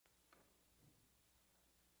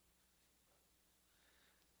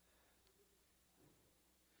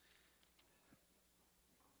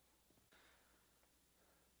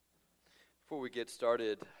Before we get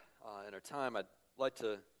started in our time, I'd like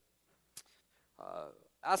to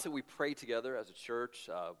ask that we pray together as a church.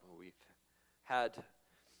 We've had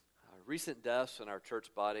recent deaths in our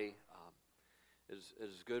church body. It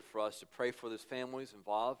is good for us to pray for those families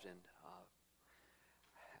involved. And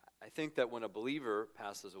I think that when a believer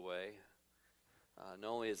passes away, not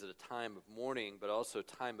only is it a time of mourning, but also a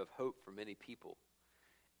time of hope for many people.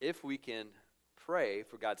 If we can pray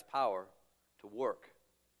for God's power to work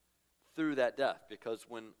through that death, because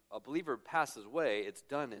when a believer passes away, it's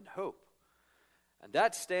done in hope. And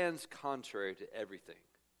that stands contrary to everything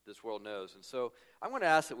this world knows. And so I'm going to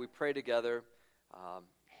ask that we pray together. I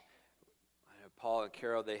know Paul and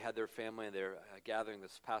Carol, they had their family and they're gathering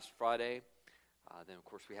this past Friday. Then, of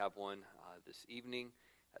course, we have one this evening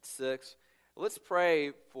at 6. Let's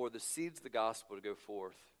pray for the seeds of the gospel to go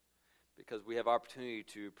forth, because we have opportunity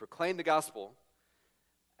to proclaim the gospel,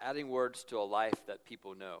 adding words to a life that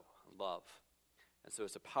people know and love. And so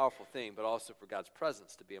it's a powerful thing, but also for God's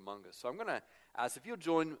presence to be among us. So I'm going to ask if you'll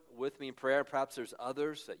join with me in prayer. Perhaps there's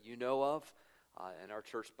others that you know of in our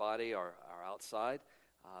church body or outside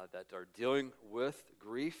that are dealing with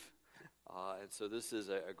grief. And so this is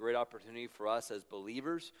a great opportunity for us as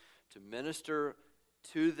believers to minister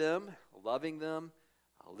to them, loving them,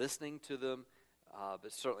 listening to them,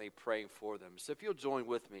 but certainly praying for them. So if you'll join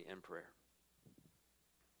with me in prayer.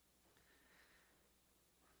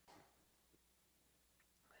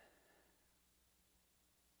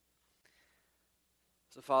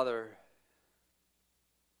 So, Father,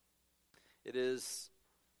 it is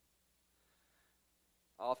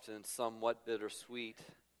often somewhat bittersweet,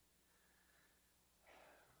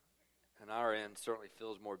 and our end certainly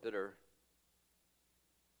feels more bitter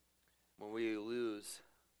when we lose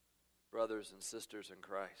brothers and sisters in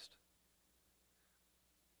Christ,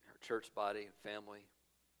 our church body and family.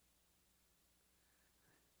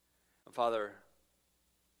 And Father,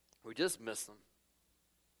 we just miss them,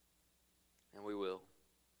 and we will.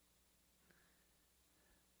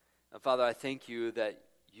 And Father, I thank you that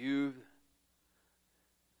you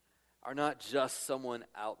are not just someone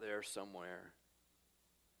out there somewhere,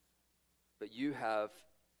 but you have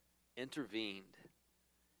intervened,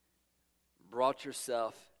 brought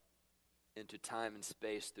yourself into time and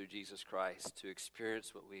space through Jesus Christ to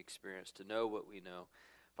experience what we experience, to know what we know.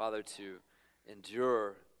 Father, to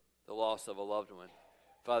endure the loss of a loved one.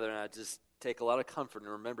 Father, and I just take a lot of comfort in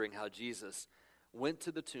remembering how Jesus went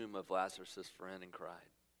to the tomb of Lazarus' friend and cried.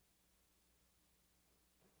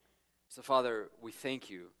 So, Father, we thank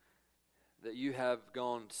you that you have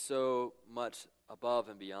gone so much above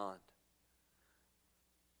and beyond.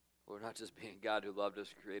 Lord, not just being God who loved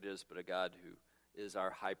us, created us, but a God who is our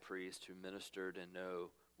high priest, who ministered and know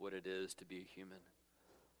what it is to be a human.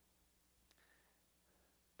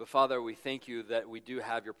 But, Father, we thank you that we do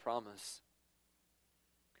have your promise.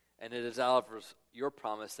 And it is out of your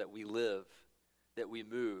promise that we live, that we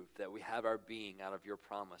move, that we have our being out of your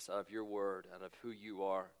promise, out of your word, out of who you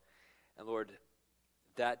are. And Lord,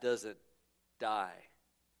 that doesn't die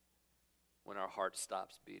when our heart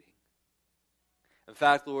stops beating. In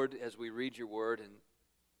fact, Lord, as we read your word and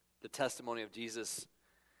the testimony of Jesus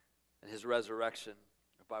and his resurrection,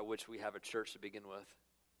 by which we have a church to begin with,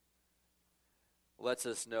 lets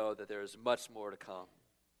us know that there is much more to come.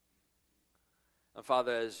 And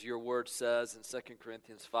Father, as your word says in 2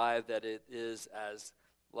 Corinthians 5, that it is as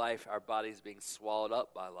life, our bodies being swallowed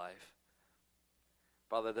up by life.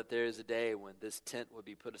 Father, that there is a day when this tent would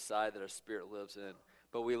be put aside that our spirit lives in.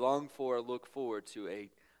 But we long for, look forward to a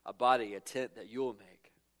body, a tent that you'll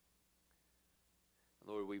make.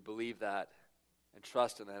 Lord, we believe that and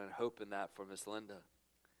trust in that and hope in that for Miss Linda,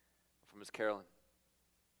 for Miss Carolyn.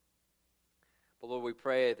 But Lord, we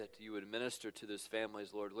pray that you would minister to those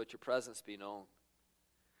families, Lord. Let your presence be known.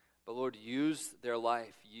 But Lord, use their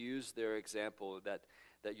life, use their example,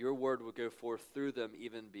 that your word would go forth through them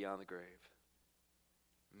even beyond the grave.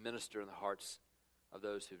 Minister in the hearts of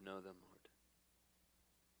those who know them, Lord.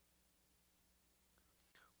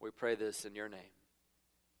 We pray this in your name.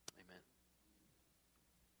 Amen.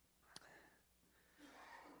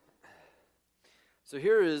 So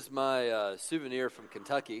here is my souvenir from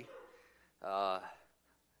Kentucky.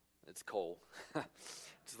 It's coal.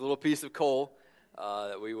 It's a little piece of coal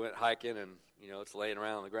that we went hiking, and it's laying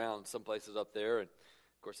around on the ground some places up there. And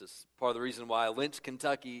of course, it's part of the reason why Lynch,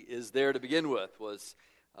 Kentucky is there to begin with, was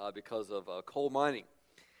because of coal mining.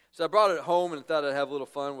 So I brought it home and thought I'd have a little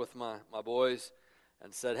fun with my boys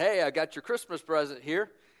and said, hey, I got your Christmas present here.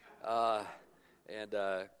 And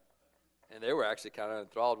they were actually kind of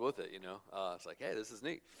enthralled with it, It's like, hey, this is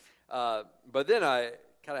neat. But then I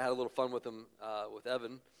kind of had a little fun with them, with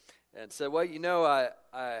Evan, and said, well,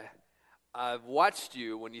 I've watched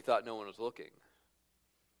you when you thought no one was looking.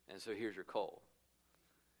 And so here's your coal.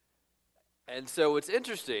 And so it's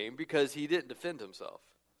interesting because he didn't defend himself.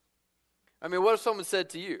 I mean, what if someone said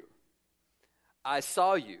to you, I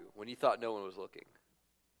saw you when you thought no one was looking.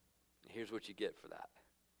 And here's what you get for that.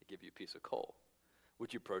 They give you a piece of coal.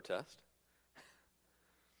 Would you protest?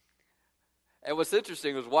 And what's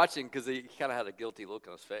interesting was watching, because he kind of had a guilty look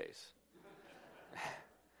on his face.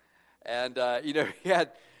 And, I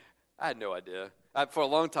had no idea. For a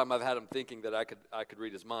long time, I've had him thinking that I could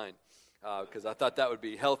read his mind, because I thought that would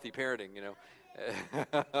be healthy parenting,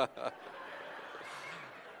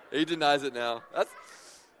 He denies it now. That's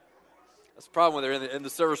the problem when they're in the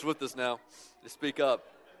service with us now. They speak up.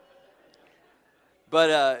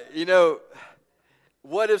 But,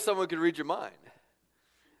 what if someone could read your mind?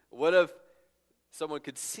 What if someone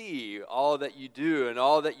could see all that you do and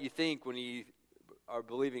all that you think when you are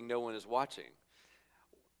believing no one is watching?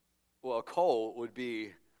 Well, Cole would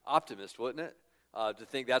be optimist, wouldn't it? To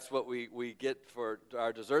think that's what we get for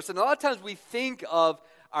our desserts. And a lot of times we think of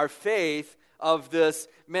our faith of this,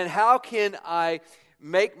 man, how can I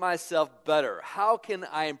make myself better? How can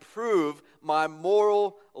I improve my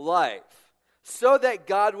moral life so that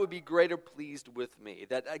God would be greater pleased with me,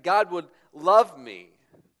 that God would love me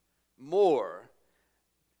more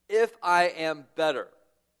if I am better?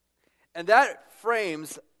 And that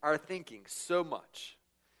frames our thinking so much.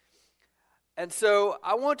 And so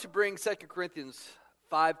I want to bring 2 Corinthians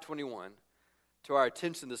 5:21 to our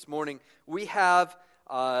attention this morning. We have,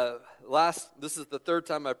 this is the third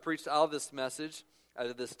time I've preached out of this message, out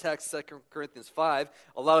of this text, 2 Corinthians 5.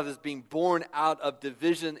 A lot of this being born out of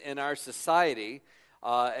division in our society.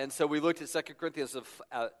 And so we looked at 2 Corinthians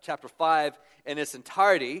chapter 5 in its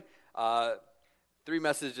entirety 3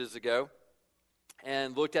 messages ago,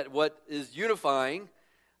 and looked at what is unifying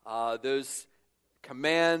those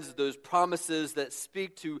commands, those promises that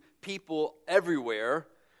speak to people everywhere,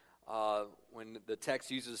 when the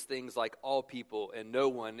text uses things like all people and no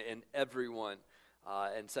one and everyone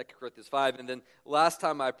in 2 Corinthians 5. And then last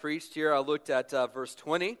time I preached here, I looked at verse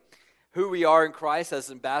 20, who we are in Christ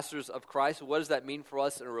as ambassadors of Christ. What does that mean for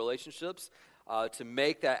us in our relationships? To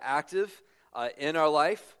make that active in our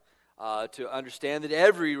life. To understand that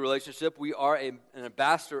every relationship we are an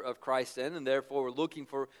ambassador of Christ in, and therefore we're looking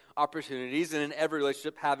for opportunities, and in every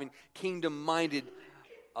relationship having kingdom-minded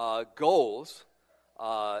goals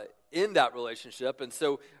in that relationship. And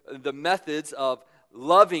so the methods of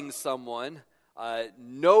loving someone,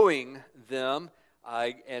 knowing them,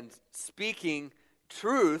 and speaking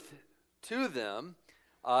truth to them,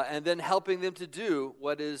 and then helping them to do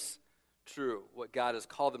what is true, what God has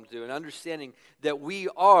called them to do, and understanding that we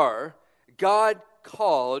are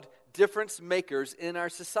God-called difference makers in our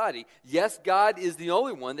society. Yes, God is the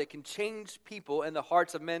only one that can change people and the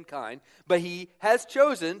hearts of mankind, but He has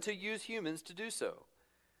chosen to use humans to do so.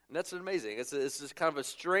 And that's amazing. It's just kind of a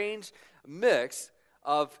strange mix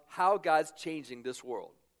of how God's changing this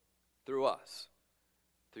world through us,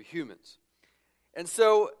 through humans. And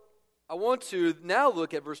so I want to now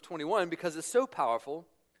look at verse 21 because it's so powerful.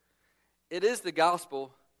 It is the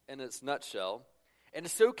gospel in its nutshell, and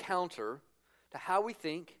it's so counter to how we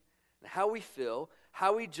think and how we feel,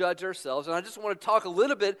 how we judge ourselves. And I just want to talk a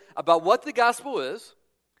little bit about what the gospel is,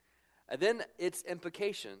 and then its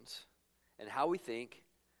implications, and how we think,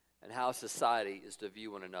 and how society is to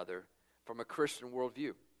view one another from a Christian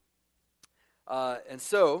worldview. And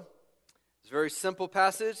so, it's a very simple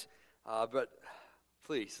passage, but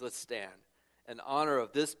please, let's stand in honor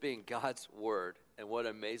of this being God's word. And what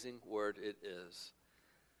an amazing word it is.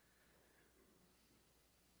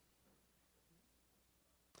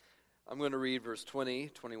 I'm going to read verse 20,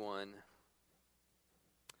 21,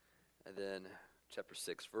 and then chapter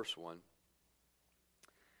 6, verse 1.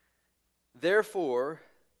 Therefore,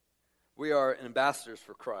 we are ambassadors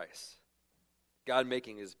for Christ, God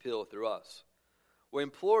making His appeal through us. We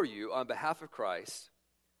implore you on behalf of Christ,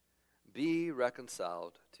 be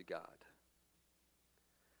reconciled to God.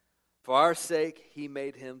 For our sake, He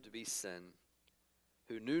made Him to be sin,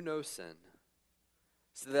 who knew no sin,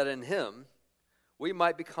 so that in Him we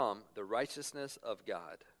might become the righteousness of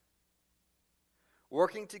God.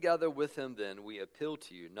 Working together with Him, then, we appeal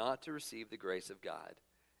to you not to receive the grace of God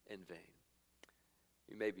in vain.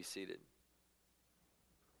 You may be seated.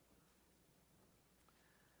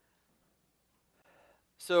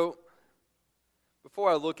 So, before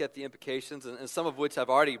I look at the implications, and some of which I've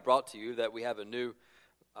already brought to you, that we have a new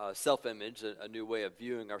self-image, a new way of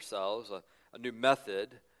viewing ourselves, a new method,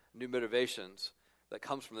 new motivations that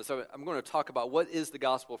comes from this. So I'm going to talk about what is the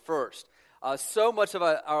gospel first. So much of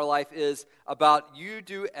our life is about you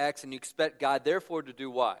do X and you expect God therefore to do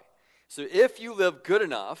Y. So if you live good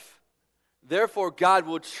enough, therefore God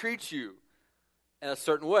will treat you in a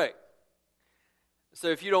certain way. So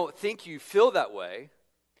if you don't think you feel that way,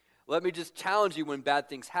 let me just challenge you when bad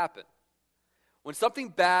things happen. When something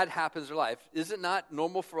bad happens in life, is it not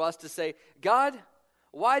normal for us to say, God,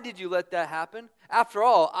 why did you let that happen? After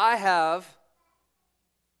all,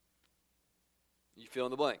 you fill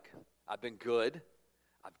in the blank. I've been good.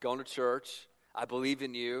 I've gone to church. I believe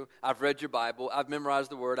in you. I've read your Bible. I've memorized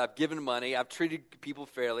the word. I've given money. I've treated people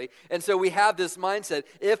fairly. And so we have this mindset,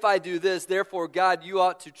 if I do this, therefore, God, you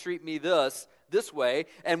ought to treat me this way.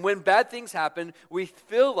 And when bad things happen, we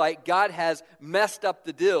feel like God has messed up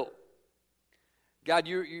the deal. God,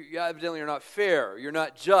 you evidently are not fair. You're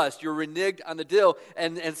not just. You're reneged on the deal.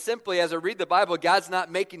 And simply, as I read the Bible, God's not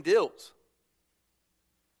making deals.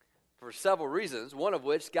 For several reasons, one of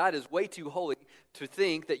which, God is way too holy to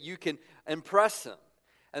think that you can impress him.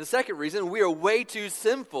 And the second reason, we are way too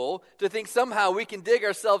sinful to think somehow we can dig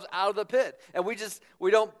ourselves out of the pit. And we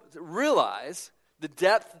don't realize the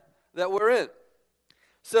depth that we're in.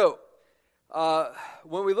 So,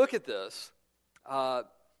 when we look at this,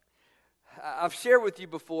 I've shared with you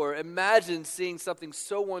before, imagine seeing something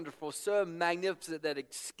so wonderful, so magnificent that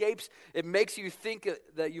it makes you think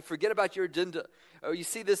that you forget about your agenda. Oh, you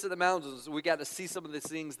see this in the mountains. We got to see some of these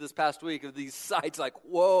things this past week of these sights like,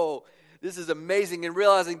 whoa, this is amazing. And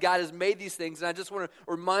realizing God has made these things. And I just want to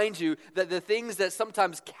remind you that the things that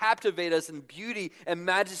sometimes captivate us in beauty and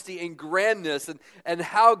majesty and grandness and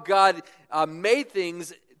how God made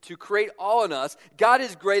things to create awe in us, God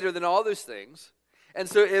is greater than all those things. And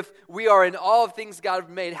so if we are in awe of things God has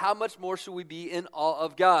made, how much more should we be in awe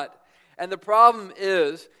of God? And the problem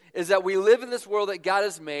is that we live in this world that God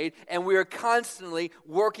has made, and we are constantly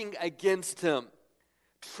working against him,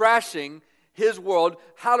 trashing his world.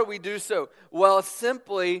 How do we do so? Well,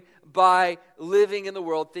 simply by living in the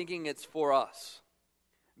world thinking it's for us,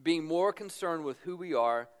 being more concerned with who we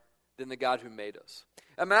are than the God who made us.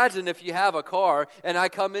 Imagine if you have a car, and I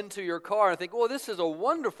come into your car and think, well, this is a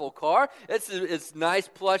wonderful car. It's nice,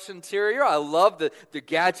 plush interior. I love the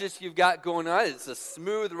gadgets you've got going on. It's a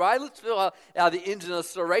smooth ride. Let's feel how the engine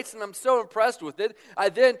accelerates, and I'm so impressed with it.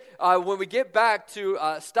 When we get back to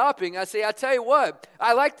stopping, I say, I tell you what,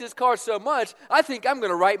 I like this car so much, I think I'm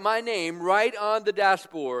going to write my name right on the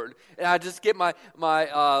dashboard. And I just get my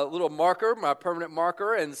little marker, my permanent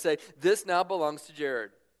marker, and say, this now belongs to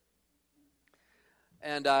Jared.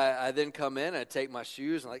 And I then come in and I take my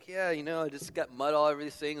shoes and I just got mud all over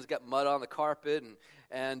these things, got mud on the carpet,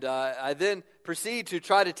 and I then proceed to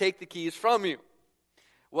try to take the keys from you.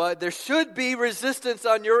 Well, there should be resistance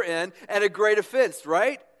on your end and a great offense,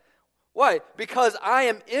 right? Why? Because I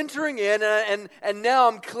am entering in and now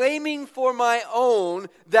I'm claiming for my own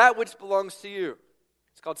that which belongs to you.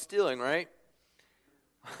 It's called stealing, right?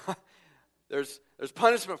 There's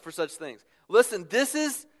punishment for such things. Listen,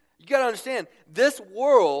 you got to understand, this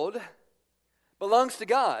world belongs to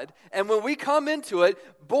God. And when we come into it,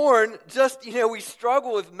 we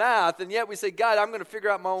struggle with math, and yet we say, God, I'm going to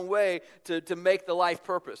figure out my own way to make the life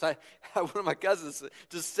purpose. I had one of my cousins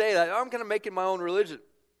just say that, I'm going to make it my own religion.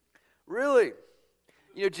 Really?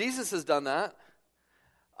 Jesus has done that.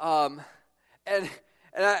 And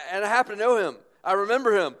I happen to know him. I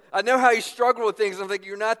remember him. I know how he struggled with things. I'm thinking,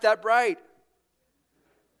 you're not that bright.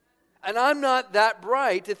 And I'm not that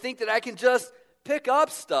bright to think that I can just pick up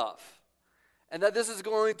stuff and that this is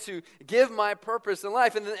going to give my purpose in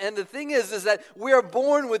life. And the thing is that we are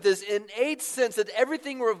born with this innate sense that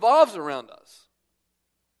everything revolves around us.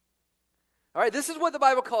 All right, this is what the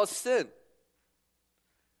Bible calls sin.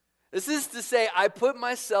 This is to say, I put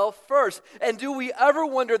myself first. And do we ever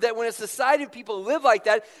wonder that when a society of people live like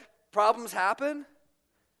that, problems happen?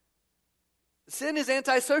 Sin is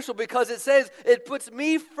antisocial because it says it puts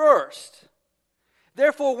me first.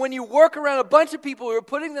 Therefore, when you work around a bunch of people who are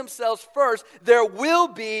putting themselves first, there will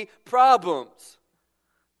be problems.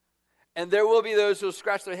 And there will be those who will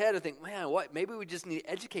scratch their head and think, man, maybe we just need to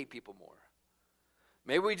educate people more.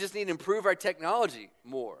 Maybe we just need to improve our technology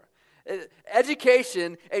more.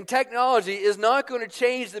 Education and technology is not going to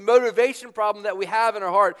change the motivation problem that we have in our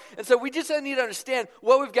heart. And so we just need to understand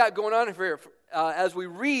what we've got going on here as we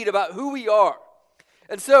read about who we are.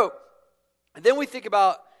 And so then we think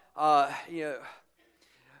about,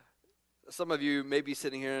 some of you may be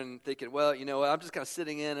sitting here and thinking, well, you know what, I'm just kind of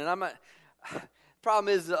sitting in, and I'm not.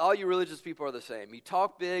 Problem is that all you religious people are the same. You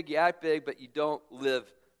talk big, you act big, but you don't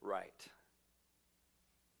live right.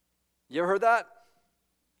 You ever heard that?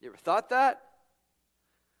 You ever thought that?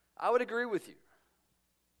 I would agree with you.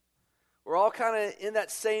 We're all kind of in that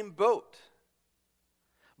same boat.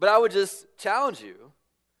 But I would just challenge you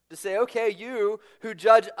to say, okay, you who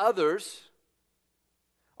judge others,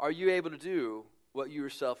 are you able to do what you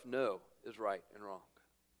yourself know is right and wrong?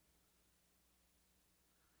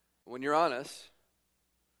 When you're honest,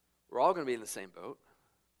 we're all going to be in the same boat.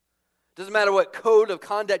 Doesn't matter what code of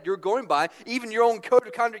conduct you're going by, even your own code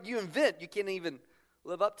of conduct you invent, you can't even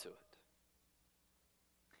live up to it.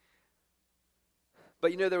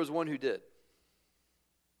 But there was one who did.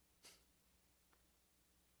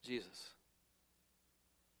 Jesus.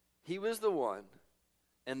 He was the one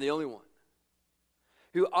and the only one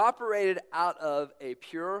who operated out of a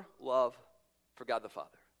pure love for God the Father.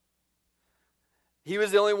 He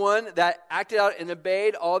was the only one that acted out and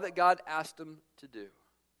obeyed all that God asked him to do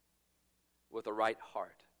with a right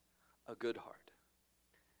heart, a good heart.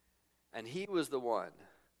 And he was the one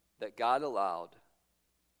that God allowed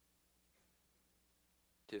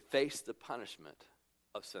to face the punishment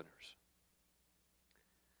of sinners.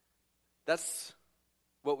 That's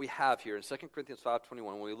what we have here in 2 Corinthians 5:21.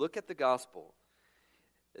 When we look at the gospel,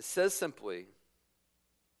 it says simply,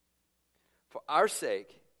 for our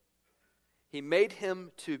sake, he made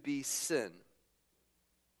him to be sin.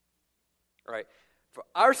 All right. For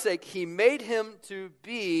our sake, he made him to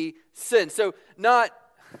be sin. So not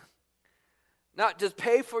just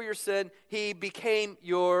pay for your sin, he became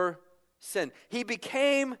your sin. He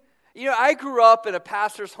became, I grew up in a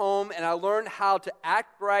pastor's home and I learned how to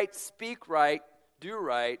act right, speak right, do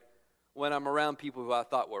right when I'm around people who I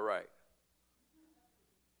thought were right.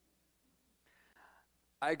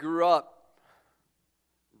 I grew up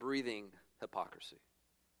breathing hypocrisy.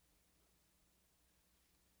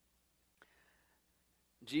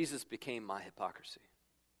 Jesus became my hypocrisy.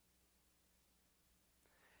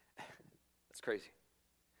 That's crazy.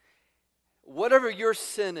 Whatever your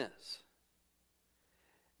sin is,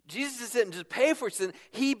 Jesus didn't just pay for sin,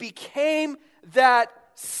 he became that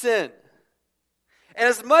sin. And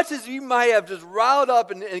as much as you might have just riled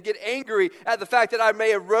up and get angry at the fact that I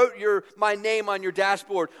may have wrote my name on your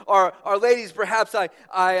dashboard, or ladies, perhaps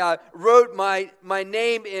I wrote my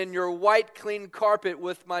name in your white clean carpet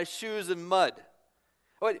with my shoes in mud.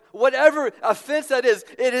 Whatever offense that is,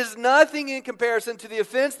 it is nothing in comparison to the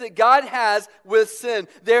offense that God has with sin.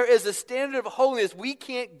 There is a standard of holiness we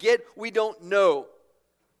can't get, we don't know.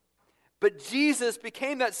 But Jesus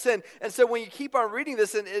became that sin. And so when you keep on reading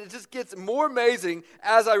this, and it just gets more amazing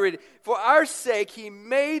as I read it. For our sake, he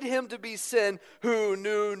made him to be sin who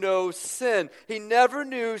knew no sin. He never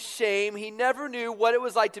knew shame. He never knew what it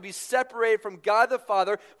was like to be separated from God the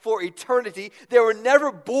Father for eternity. They were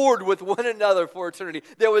never bored with one another for eternity.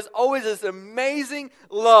 There was always this amazing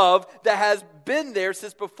love that has been there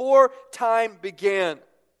since before time began.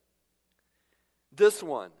 This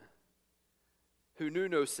one, who knew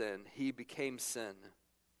no sin, he became sin.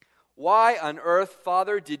 Why on earth,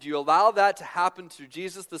 Father, did you allow that to happen to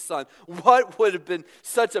Jesus the Son? What would have been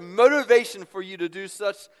such a motivation for you to do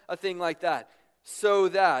such a thing like that? So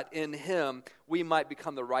that in him we might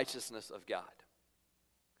become the righteousness of God.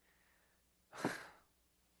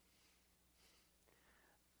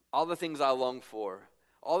 All the things I long for,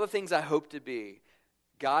 all the things I hope to be,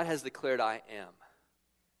 God has declared I am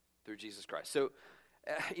through Jesus Christ. So,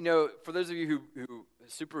 for those of you who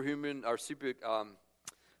superhuman or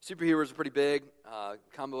superheroes are pretty big,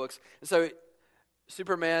 comic books, and so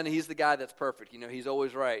Superman, he's the guy that's perfect. He's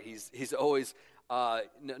always right. He's always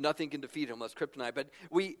nothing can defeat him unless kryptonite. But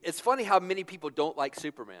it's funny how many people don't like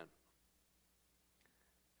Superman.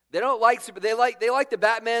 They don't like They like the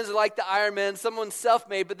Batmans. They like the Iron Man. Someone's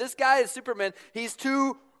self-made, but this guy is Superman. He's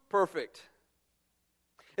too perfect.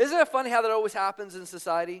 Isn't it funny how that always happens in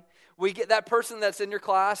society? We get that person that's in your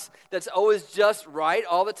class that's always just right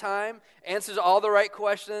all the time, answers all the right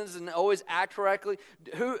questions, and always act correctly.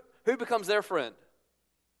 Who becomes their friend?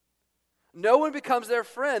 No one becomes their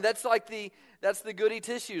friend. That's the goody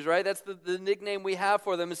tissues, right? That's the nickname we have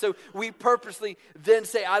for them. And so we purposely then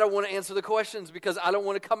say, I don't want to answer the questions because I don't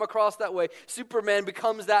want to come across that way. Superman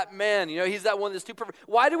becomes that man. He's that one that's too perfect.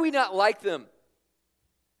 Why do we not like them?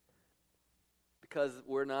 Because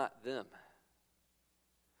we're not them.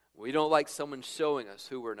 We don't like someone showing us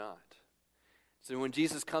who we're not. So when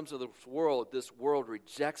Jesus comes to this world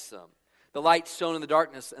rejects them. The light shone in the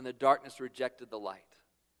darkness, and the darkness rejected the light.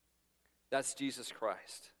 That's Jesus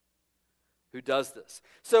Christ who does this.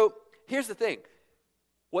 So here's the thing.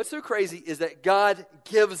 What's so crazy is that God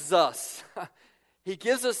gives us. He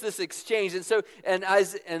gives us this exchange. And so in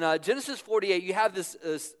Genesis 48, you have this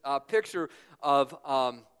picture of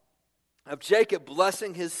of Jacob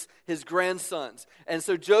blessing his grandsons. And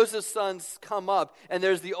so Joseph's sons come up, and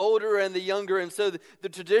there's the older and the younger. And so the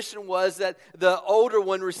tradition was that the older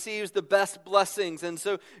one receives the best blessings. And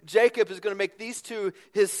so Jacob is going to make these two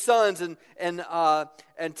his sons and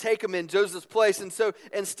take them in Joseph's place. And so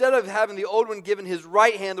instead of having the old one given his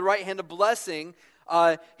right hand, the right hand of blessing,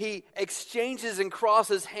 he exchanges and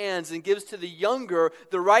crosses hands and gives to the younger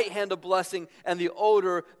the right hand of blessing and the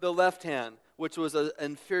older the left hand, which was an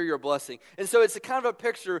inferior blessing. And so it's a kind of a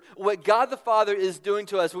picture of what God the Father is doing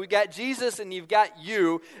to us. We got Jesus and you've got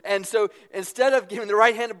you. And so instead of giving the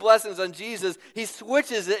right hand of blessings on Jesus, he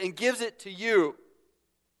switches it and gives it to you.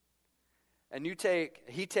 And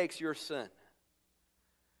he takes your sin.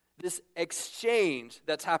 This exchange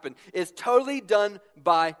that's happened is totally done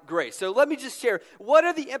by grace. So let me just share, what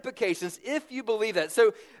are the implications if you believe that?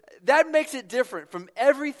 So that makes it different from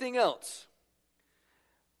everything else.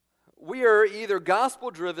 We are either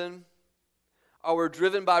gospel-driven or we're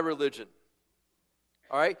driven by religion.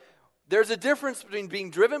 All right? There's a difference between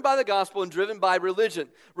being driven by the gospel and driven by religion.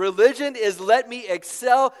 Religion is let me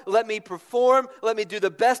excel, let me perform, let me do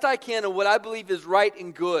the best I can in what I believe is right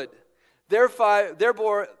and good.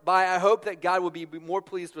 Therefore, I hope that God will be more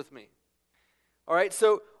pleased with me. All right,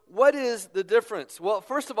 so what is the difference? Well,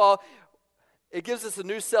 first of all, it gives us a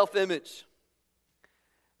new self-image.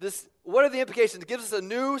 What are the implications? It gives us a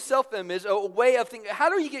new self-image, a way of thinking. How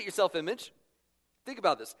do you get your self-image? Think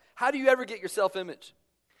about this. How do you ever get your self-image?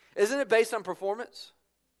 Isn't it based on performance?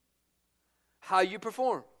 How you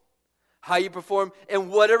perform. How you perform in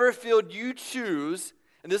whatever field you choose.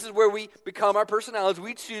 And this is where we become our personalities.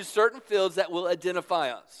 We choose certain fields that will identify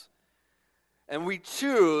us. And we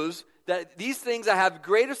choose that these things I have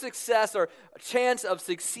greater success or a chance of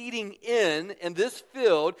succeeding in this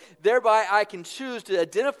field, thereby I can choose to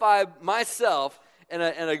identify myself in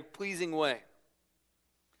a pleasing way.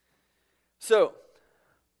 So,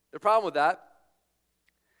 the problem with that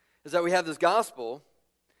is that we have this gospel,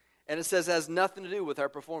 and it says it has nothing to do with our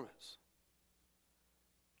performance.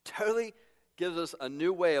 Totally gives us a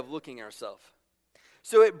new way of looking at ourselves.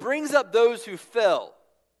 So it brings up those who fell.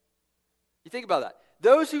 You think about that.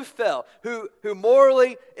 Those who fell, who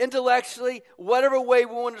morally, intellectually, whatever way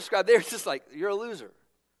we want to describe, they're just like, you're a loser.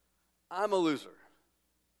 I'm a loser.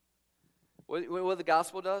 What the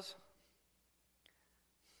gospel does?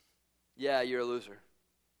 Yeah, you're a loser.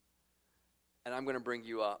 And I'm going to bring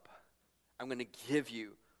you up. I'm going to give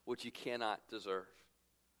you what you cannot deserve.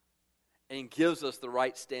 And he gives us the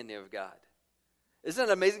right standing of God. Isn't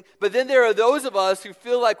that amazing? But then there are those of us who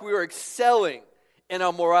feel like we are excelling in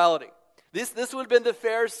our morality. This would have been the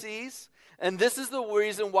Pharisees, and this is the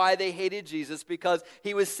reason why they hated Jesus, because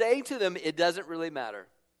he was saying to them, it doesn't really matter.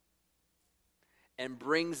 And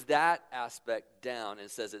brings that aspect down and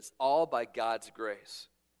says it's all by God's grace.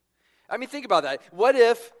 I mean, think about that. What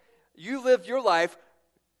if you lived your life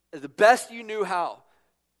the best you knew how?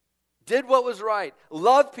 Did what was right,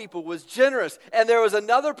 loved people, was generous, and there was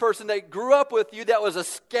another person that grew up with you that was a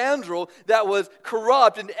scoundrel, that was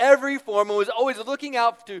corrupt in every form, and was always looking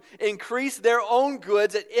out to increase their own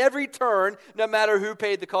goods at every turn, no matter who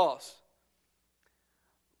paid the cost.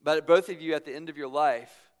 But both of you at the end of your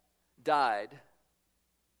life died,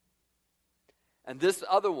 and this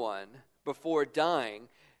other one, before dying,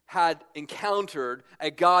 had encountered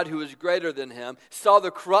a God who was greater than him, saw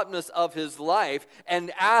the corruptness of his life,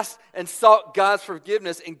 and asked and sought God's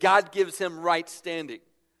forgiveness, and God gives him right standing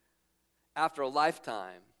after a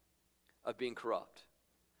lifetime of being corrupt.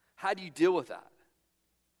 How do you deal with that?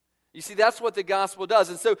 You see, that's what the gospel does.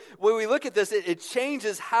 And so when we look at this, it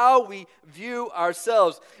changes how we view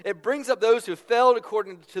ourselves. It brings up those who failed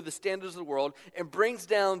according to the standards of the world, and brings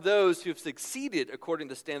down those who have succeeded according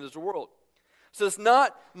to the standards of the world. So it's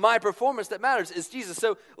not my performance that matters, it's Jesus.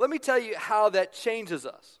 So let me tell you how that changes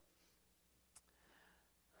us.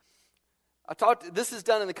 This is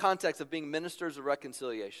done in the context of being ministers of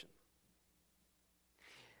reconciliation.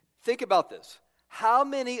 Think about this. How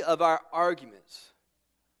many of our arguments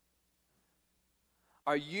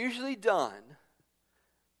are usually done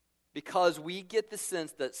because we get the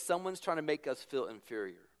sense that someone's trying to make us feel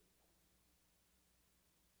inferior?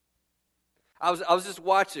 I was just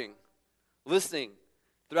listening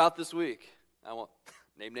throughout this week. I won't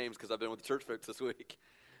name names because I've been with the church folks this week.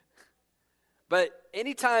 But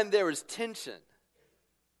anytime there was tension,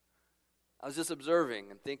 I was just observing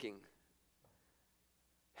and thinking,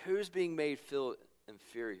 who's being made feel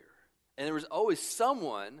inferior? And there was always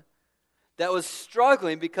someone that was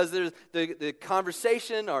struggling because there's the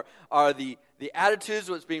conversation or the attitudes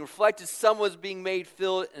was being reflected. Someone was being made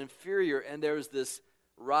feel inferior, and there was this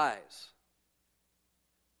rise.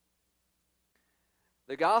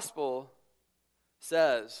 The gospel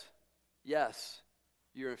says, yes,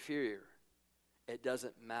 you're inferior. It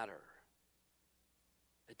doesn't matter.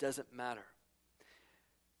 It doesn't matter.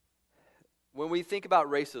 When we think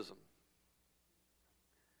about racism,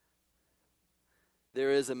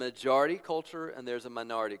 there is a majority culture and there's a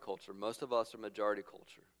minority culture. Most of us are majority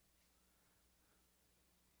culture.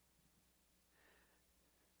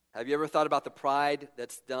 Have you ever thought about the pride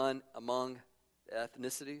that's done among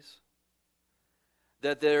ethnicities?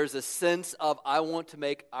 That there's a sense of, I want to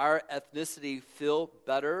make our ethnicity feel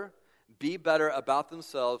better, be better about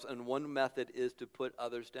themselves, and one method is to put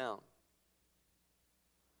others down.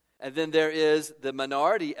 And then there is the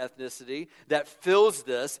minority ethnicity that feels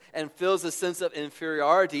this and feels a sense of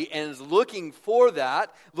inferiority and is looking for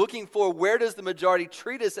that, looking for where does the majority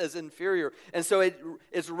treat us as inferior. And so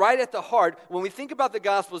it's right at the heart. When we think about the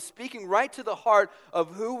gospel, speaking right to the heart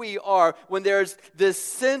of who we are, when there's this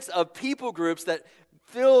sense of people groups that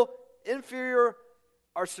feel inferior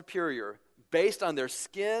or superior based on their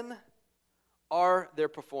skin or their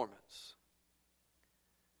performance.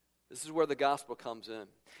 This is where the gospel comes in.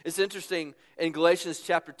 It's interesting, in Galatians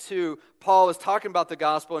chapter 2, Paul is talking about the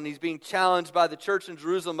gospel and he's being challenged by the church in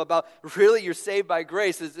Jerusalem about, really, you're saved by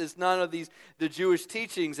grace. It's none of the Jewish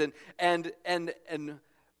teachings. And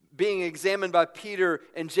being examined by Peter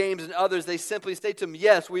and James and others, they simply state to him,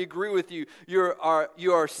 yes, we agree with you. You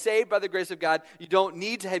are saved by the grace of God. You don't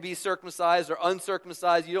need to be circumcised or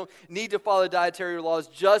uncircumcised. You don't need to follow dietary laws.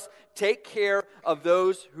 Just take care of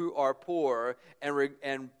those who are poor and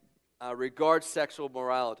regard sexual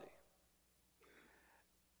morality.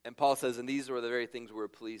 And Paul says, and these are the very things we're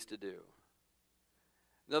pleased to do.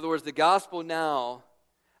 In other words, the gospel now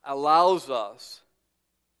allows us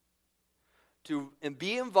to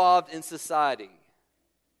be involved in society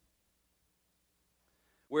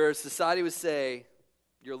where society would say,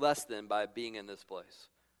 you're less than by being in this place.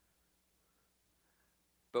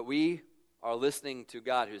 But we are listening to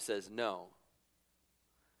God who says, no.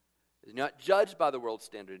 You're not judged by the world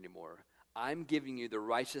standard anymore. I'm giving you the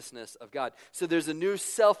righteousness of God. So there's a new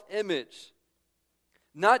self-image,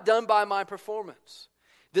 not done by my performance.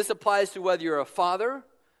 This applies to whether you're a father,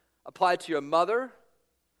 applied to your mother,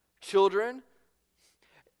 children.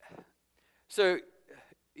 So,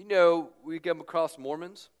 we come across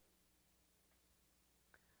Mormons.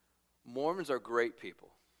 Mormons are great people.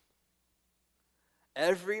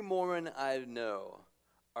 Every Mormon I know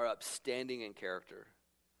are upstanding in character.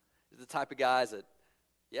 They're the type of guys that,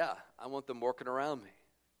 I want them working around me.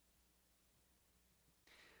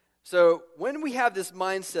 So when we have this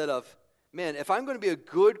mindset of, man, if I'm going to be a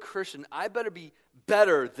good Christian, I better be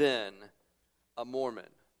better than a Mormon.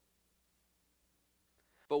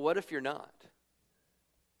 But what if you're not?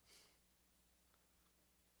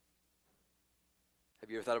 Have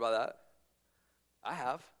you ever thought about that? I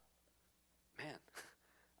have. Man,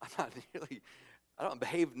 I don't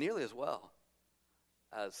behave nearly as well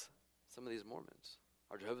as some of these Mormons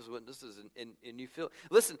or Jehovah's Witnesses, and you feel,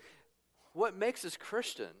 listen, what makes us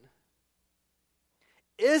Christian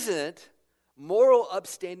isn't moral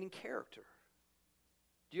upstanding character.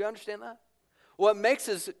 Do you understand that? What makes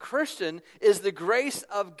us Christian is the grace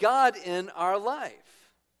of God in our life.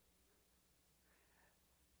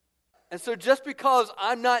 And so just because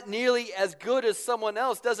I'm not nearly as good as someone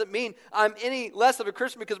else doesn't mean I'm any less of a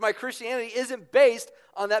Christian, because my Christianity isn't based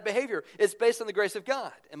on that behavior. It's based on the grace of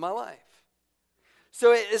God in my life.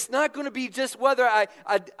 So it's not going to be just whether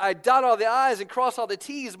I dot all the I's and cross all the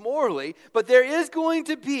T's morally, but there is going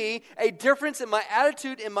to be a difference in my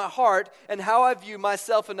attitude, in my heart, and how I view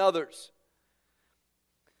myself and others.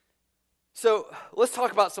 So let's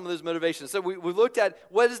talk about some of those motivations. So we looked at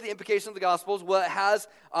what is the implication of the Gospels. Well, it has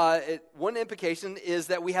one implication is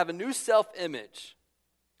that we have a new self-image,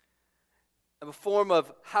 a form of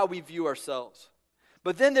how we view ourselves.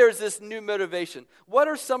 But then there's this new motivation. What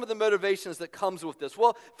are some of the motivations that comes with this?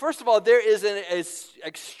 Well, first of all, there is an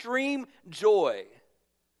extreme joy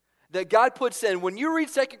that God puts in. When you read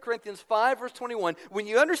 2 Corinthians 5, verse 21, when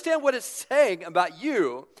you understand what it's saying about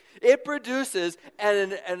you, it produces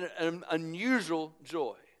an unusual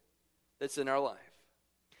joy that's in our life.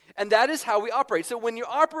 And that is how we operate. So when you're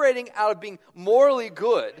operating out of being morally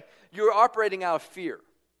good, you're operating out of fear.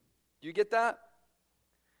 Do you get that?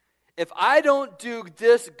 If I don't do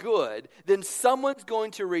this good, then someone's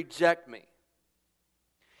going to reject me.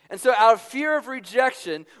 And so out of fear of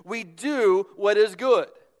rejection, we do what is good.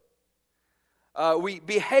 We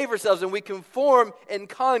behave ourselves and we conform in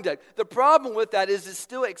conduct. The problem with that is it's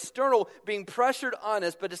still external, being pressured on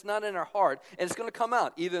us, but it's not in our heart. And it's going to come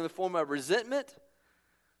out either in the form of resentment,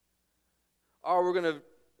 or we're going to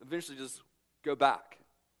eventually just go back.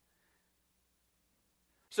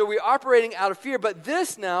 So we're operating out of fear, but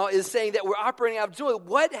this now is saying that we're operating out of joy.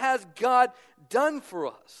 What has God done for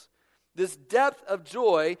us? This depth of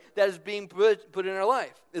joy that is being put in our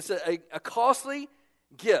life. It's a costly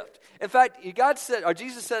gift. In fact,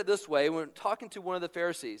 Jesus said it this way when talking to one of the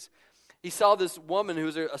Pharisees. He saw this woman who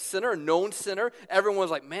was a sinner, a known sinner. Everyone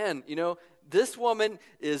was like, man, this woman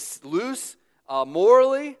is loose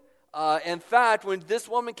morally. In fact, when this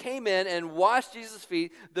woman came in and washed Jesus'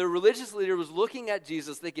 feet, the religious leader was looking at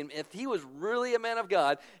Jesus thinking, if he was really a man of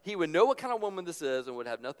God, he would know what kind of woman this is and would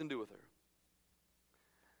have nothing to do with her.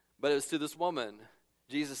 But it was to this woman,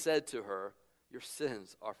 Jesus said to her, your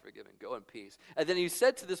sins are forgiven. Go in peace. And then he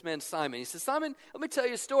said to this man, Simon, he said, Simon, let me tell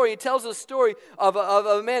you a story. He tells a story of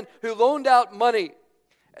a man who loaned out money.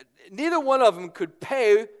 Neither one of them could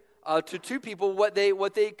pay to two people what they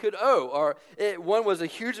could owe. One was a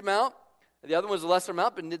huge amount, the other one was a lesser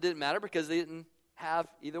amount, but it didn't matter because they didn't have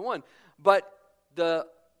either one. But the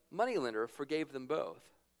moneylender forgave them both.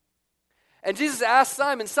 And Jesus asked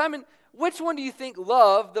Simon, Simon, which one do you think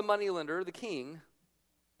loved the moneylender, the king,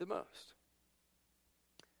 the most?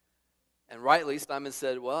 And rightly, Simon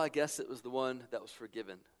said, well, I guess it was the one that was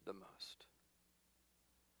forgiven the most.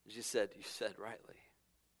 Jesus said, you said rightly.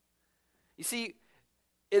 You see,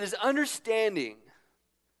 it is understanding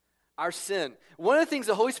our sin. One of the things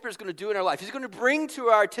the Holy Spirit is going to do in our life, He's going to bring to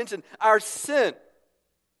our attention our sin.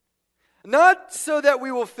 Not so that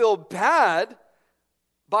we will feel bad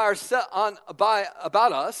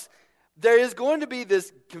about us. There is going to be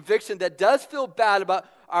this conviction that does feel bad about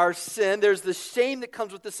our sin. There's the shame that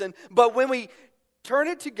comes with the sin. But when we turn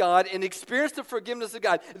it to God and experience the forgiveness of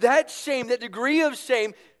God, that shame, that degree of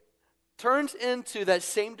shame, turns into that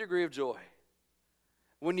same degree of joy.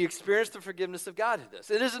 When you experience the forgiveness of God in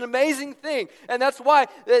this. It is an amazing thing. And that's why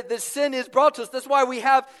the sin is brought to us. That's why we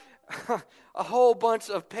have a whole bunch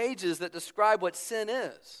of pages that describe what sin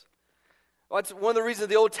is. That's one of the reasons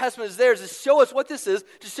the Old Testament is there, is to show us what this is,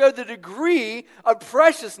 to show the degree of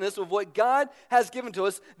preciousness of what God has given to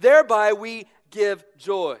us. Thereby we give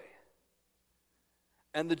joy.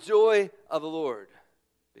 And the joy of the Lord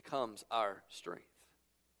becomes our strength.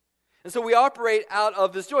 And so we operate out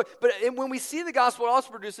of this joy. But when we see the gospel, it also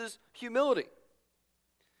produces humility.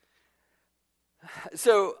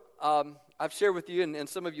 So I've shared with you, and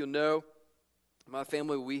some of you know, my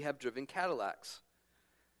family, we have driven Cadillacs.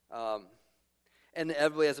 And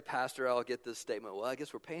inevitably, as a pastor, I'll get this statement, well, I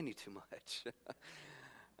guess we're paying you too much.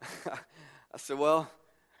 I said, well,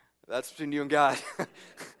 that's between you and God.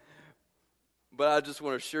 But I just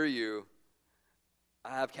want to assure you,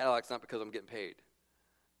 I have Cadillacs not because I'm getting paid.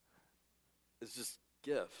 It's just a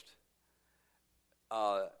gift.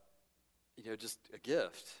 Just a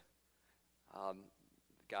gift.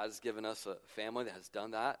 God has given us a family that has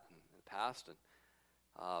done that in the past.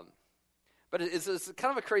 But it's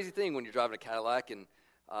kind of a crazy thing when you're driving a Cadillac and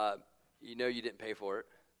you didn't pay for it.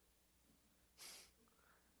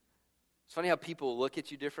 It's funny how people look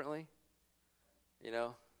at you differently.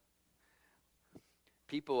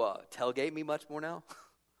 People tailgate me much more now.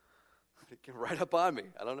 They get right up on me.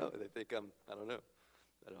 I don't know. They think I'm going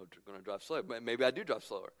to drive slow. Maybe I do drive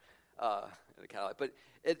slower in the Cadillac.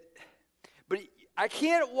 But I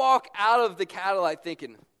can't walk out of the Cadillac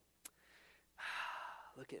thinking,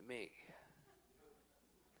 look at me.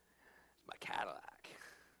 My Cadillac.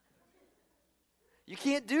 You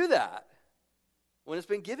can't do that when it's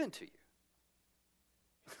been given to you.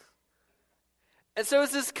 And so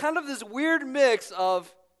it's this kind of this weird mix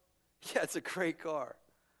of, yeah, it's a great car.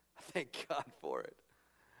 Thank God for it.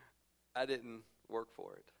 I didn't work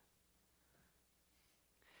for it.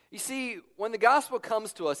 You see, when the gospel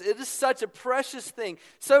comes to us, it is such a precious thing,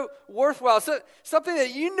 so worthwhile, so something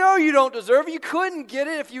that you don't deserve. You couldn't get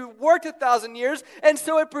it if you worked 1,000 years. And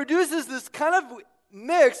so it produces this kind of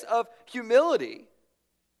mix of humility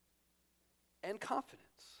and confidence.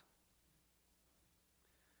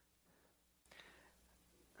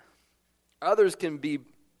 Others can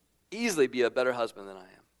easily be a better husband than I am.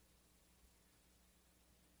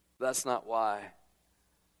 That's not why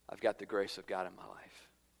I've got the grace of God in my life.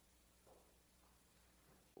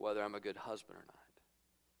 Whether I'm a good husband or not.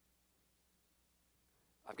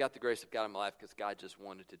 I've got the grace of God in my life because God just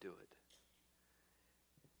wanted to do it.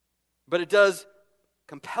 But it does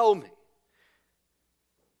compel me.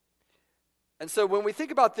 And so when we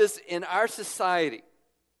think about this in our society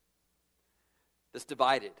that's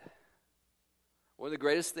divided, one of the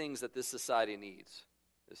greatest things that this society needs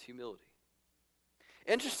is humility.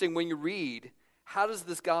 Interesting, when you read, how does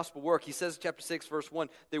this gospel work? He says in chapter 6, verse 1,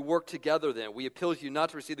 they work together then. We appeal to you not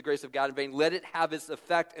to receive the grace of God in vain. Let it have its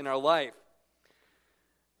effect in our life.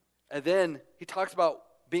 And then he talks about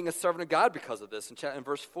being a servant of God because of this in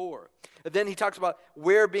verse 4. And then he talks about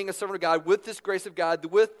where being a servant of God, with this grace of God,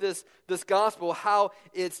 with this gospel, how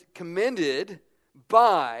it's commended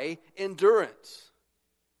by endurance.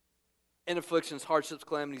 In afflictions, hardships,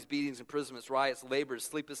 calamities, beatings, imprisonments, riots, labors,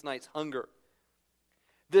 sleepless nights, hunger.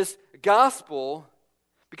 This gospel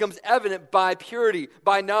becomes evident by purity,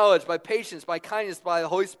 by knowledge, by patience, by kindness, by the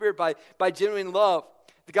Holy Spirit, by genuine love.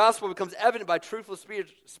 The gospel becomes evident by truthful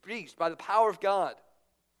speech, by the power of God.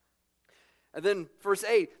 And then verse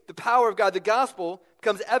 8, the power of God, the gospel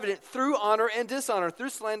becomes evident through honor and dishonor, through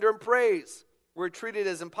slander and praise. We're treated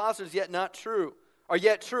as impostors, yet not true, or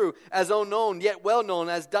yet true, as unknown, yet well known,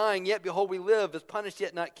 as dying, yet behold we live, as punished,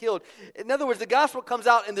 yet not killed. In other words, the gospel comes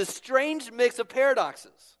out in this strange mix of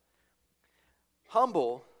paradoxes.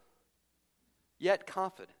 Humble, yet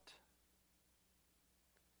confident.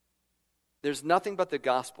 There's nothing but the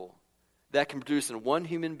gospel that can produce in one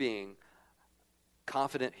human being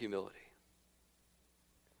confident humility.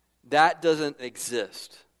 That doesn't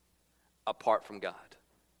exist apart from God,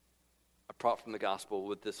 apart from the gospel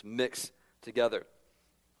with this mix together.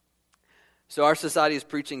 So our society is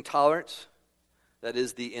preaching tolerance. That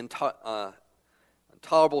is the intolerable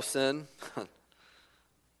sin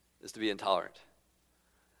is to be intolerant.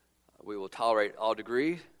 We will tolerate all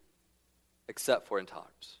degree except for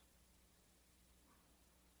intolerance.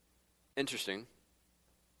 Interesting.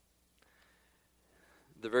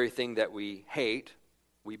 The very thing that we hate,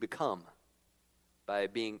 we become by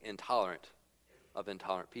being intolerant of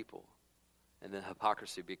intolerant people. And then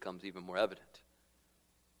hypocrisy becomes even more evident.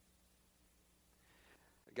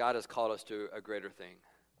 God has called us to a greater thing,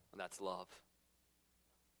 and that's love.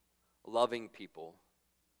 Loving people.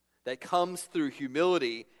 That comes through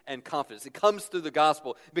humility and confidence. It comes through the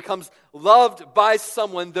gospel. It becomes loved by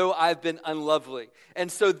someone, though I've been unlovely.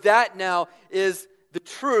 And so that now is the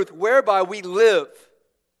truth whereby we live.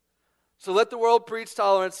 So let the world preach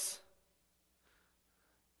tolerance.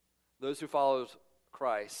 Those who follow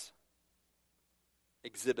Christ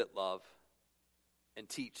exhibit love and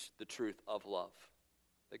teach the truth of love.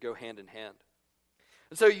 They go hand in hand.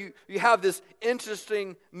 And so you have this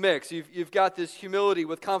interesting mix. You've got this humility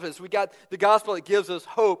with confidence. We got the gospel that gives us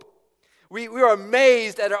hope. We are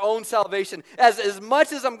amazed at our own salvation. As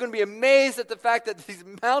much as I'm going to be amazed at the fact that these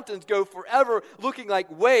mountains go forever looking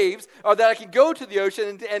like waves, or that I can go to the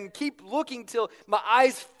ocean and keep looking till my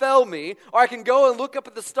eyes fail me, or I can go and look up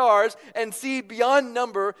at the stars and see beyond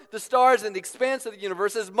number the stars and the expanse of the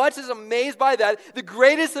universe. As much as I'm amazed by that, the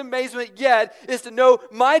greatest amazement yet is to know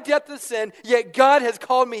my depth of sin, yet God has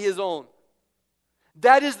called me His own.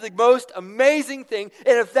 That is the most amazing thing.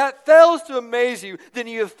 And if that fails to amaze you, then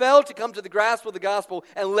you have failed to come to the grasp of the gospel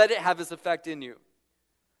and let it have its effect in you.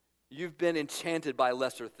 You've been enchanted by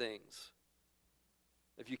lesser things.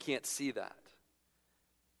 If you can't see that,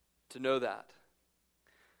 to know that.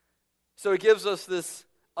 So it gives us this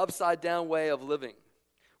upside down way of living.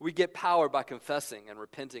 We get power by confessing and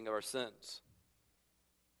repenting of our sins.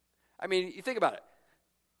 I mean, you think about it.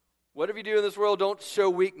 Whatever you do in this world, don't show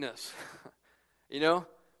weakness. You know?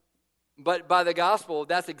 But by the gospel,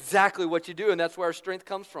 that's exactly what you do, and that's where our strength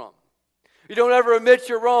comes from. You don't ever admit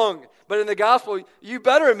you're wrong, but in the gospel, you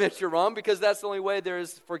better admit you're wrong because that's the only way there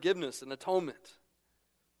is forgiveness and atonement.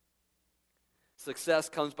 Success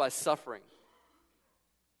comes by suffering.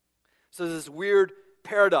 So there's this weird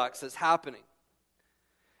paradox that's happening.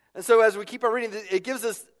 And so as we keep on reading, it gives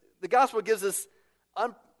us, the gospel gives us,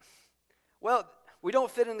 we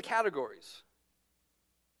don't fit in the categories.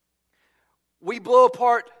 We blow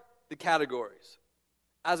apart the categories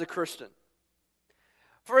as a Christian.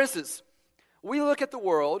 For instance, we look at the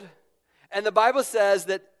world, and the Bible says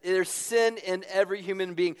that there's sin in every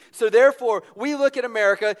human being. So therefore, we look at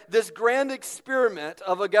America, this grand experiment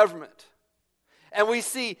of a government, and we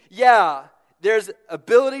see, there's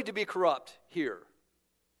ability to be corrupt here.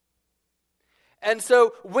 And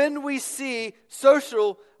so when we see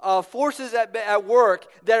social forces at work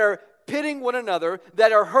that are pitting one another,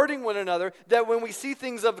 that are hurting one another, that when we see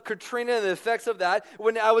things of Katrina and the effects of that,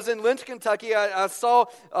 when I was in Lynch, Kentucky, I saw,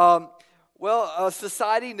 a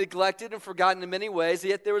society neglected and forgotten in many ways,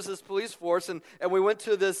 yet there was this police force, and we went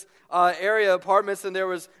to this area of apartments, and there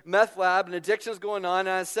was meth lab and addictions going on, and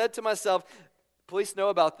I said to myself, police know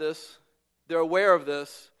about this, they're aware of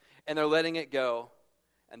this, and they're letting it go,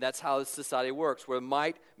 and that's how this society works, where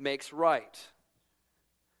might makes right,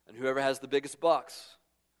 and whoever has the biggest bucks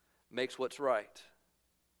makes what's right.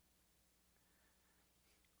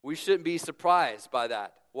 We shouldn't be surprised by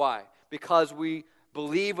that. Why? Because we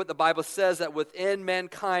believe what the Bible says, that within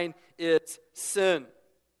mankind is sin.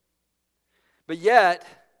 But yet,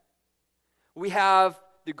 we have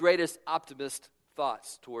the greatest optimist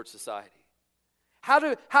thoughts towards society?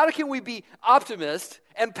 How can we be optimist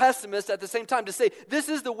and pessimist at the same time? To say, this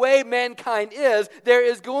is the way mankind is. There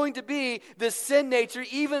is going to be this sin nature,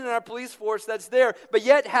 even in our police force, that's there, but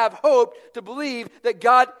yet have hope to believe that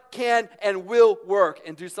God can and will work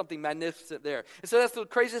and do something magnificent there. And so that's the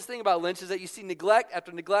craziest thing about Lynch, is that you see neglect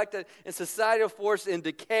after neglect and societal force in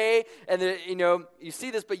decay, and you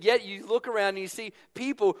see this, but yet you look around and you see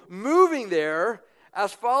people moving there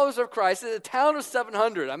as followers of Christ. It's a town of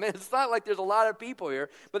 700. I mean, it's not like there's a lot of people here,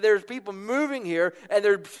 but there's people moving here, and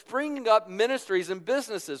they're springing up ministries and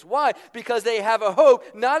businesses. Why? Because they have a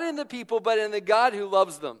hope, not in the people, but in the God who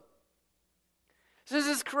loves them. So there's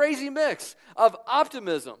this crazy mix of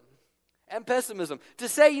optimism and pessimism. To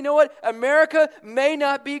say, you know what, America may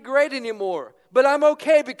not be great anymore, but I'm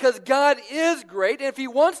okay because God is great, and if He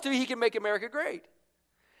wants to, He can make America great.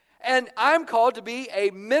 And I'm called to be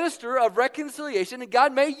a minister of reconciliation, and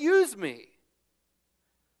God may use me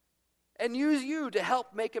and use you to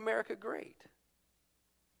help make America great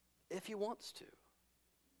if He wants to.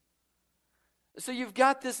 So you've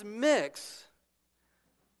got this mix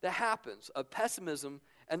that happens of pessimism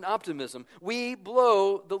and optimism. We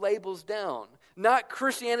blow the labels down. Not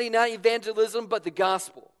Christianity, not evangelism, but the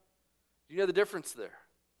gospel. You know the difference there.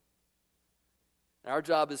 Our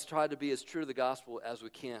job is to try to be as true to the gospel as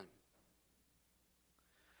we can.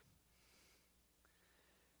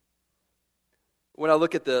 When I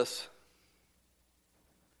look at this,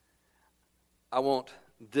 I want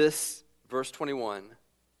this, verse 21,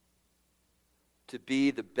 to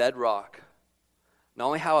be the bedrock, not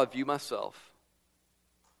only how I view myself,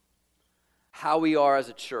 how we are as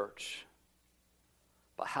a church,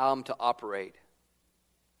 but how I'm to operate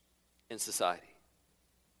in society.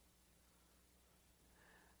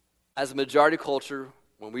 As a majority culture,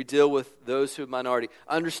 when we deal with those who are minority,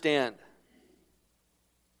 understand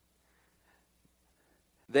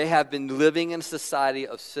they have been living in a society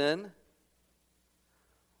of sin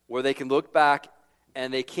where they can look back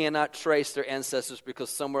and they cannot trace their ancestors because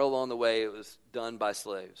somewhere along the way it was done by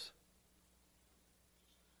slaves.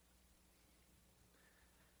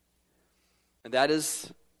 And that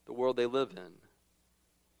is the world they live in,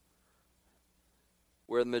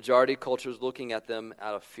 where the majority culture is looking at them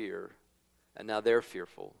out of fear, and now they're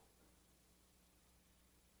fearful.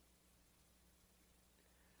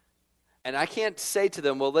 And I can't say to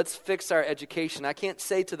them, well, let's fix our education. I can't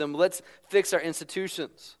say to them, let's fix our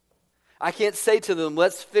institutions. I can't say to them,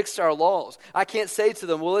 let's fix our laws. I can't say to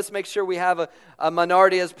them, well, let's make sure we have a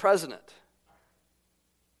minority as president.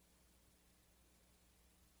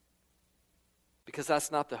 Because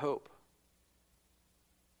that's not the hope.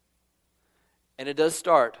 And it does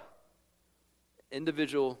start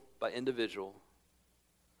individual by individual.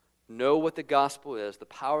 Know what the gospel is, the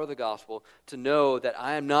power of the gospel, to know that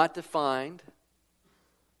I am not defined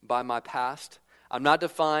by my past. I'm not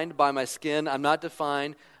defined by my skin. I'm not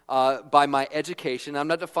defined by my education. I'm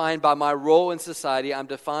not defined by my role in society. I'm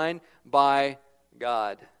defined by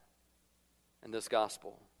God and this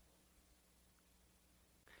gospel.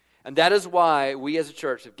 And that is why we as a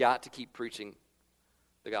church have got to keep preaching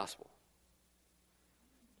the gospel.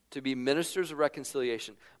 To be ministers of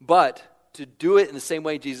reconciliation, but to do it in the same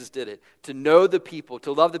way Jesus did it. To know the people,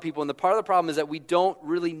 to love the people. And the part of the problem is that we don't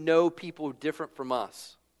really know people different from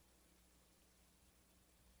us.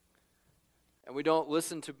 And we don't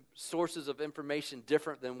listen to sources of information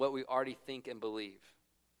different than what we already think and believe.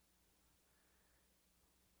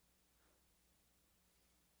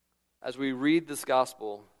 As we read this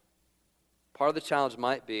gospel, part of the challenge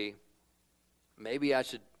might be, maybe I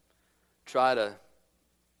should try to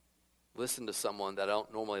listen to someone that I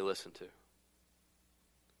don't normally listen to,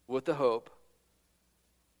 with the hope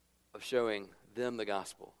of showing them the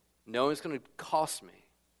gospel. Knowing it's going to cost me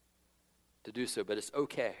to do so, but it's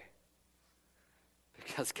okay,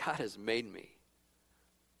 because God has made me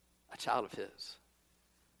a child of His.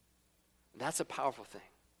 And that's a powerful thing.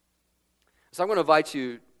 So I'm going to invite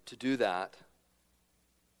you to do that.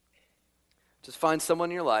 Just find someone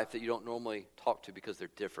in your life that you don't normally talk to because they're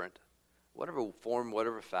different, whatever form,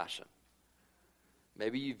 whatever fashion.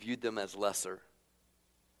 Maybe you viewed them as lesser,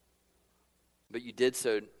 but you did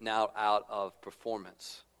so now out of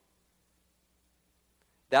performance.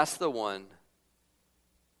 That's the one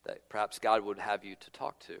that perhaps God would have you to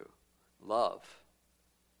talk to, love,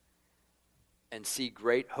 and see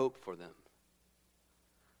great hope for them,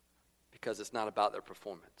 because it's not about their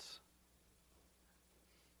performance.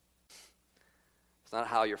 It's not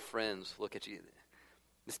how your friends look at you.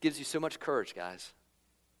 This gives you so much courage, guys,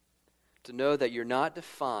 to know that you're not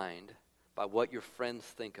defined by what your friends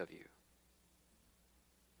think of you.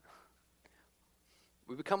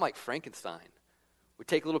 We become like Frankenstein. We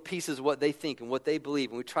take little pieces of what they think and what they believe,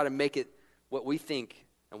 and we try to make it what we think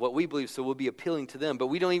and what we believe so we'll be appealing to them. But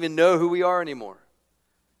we don't even know who we are anymore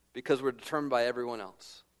because we're determined by everyone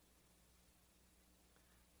else.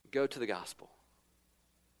 Go to the gospel.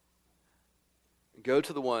 Go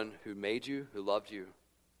to the one who made you, who loved you,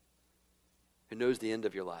 who knows the end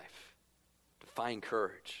of your life, to find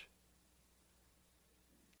courage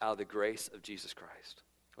out of the grace of Jesus Christ.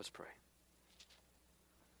 Let's pray.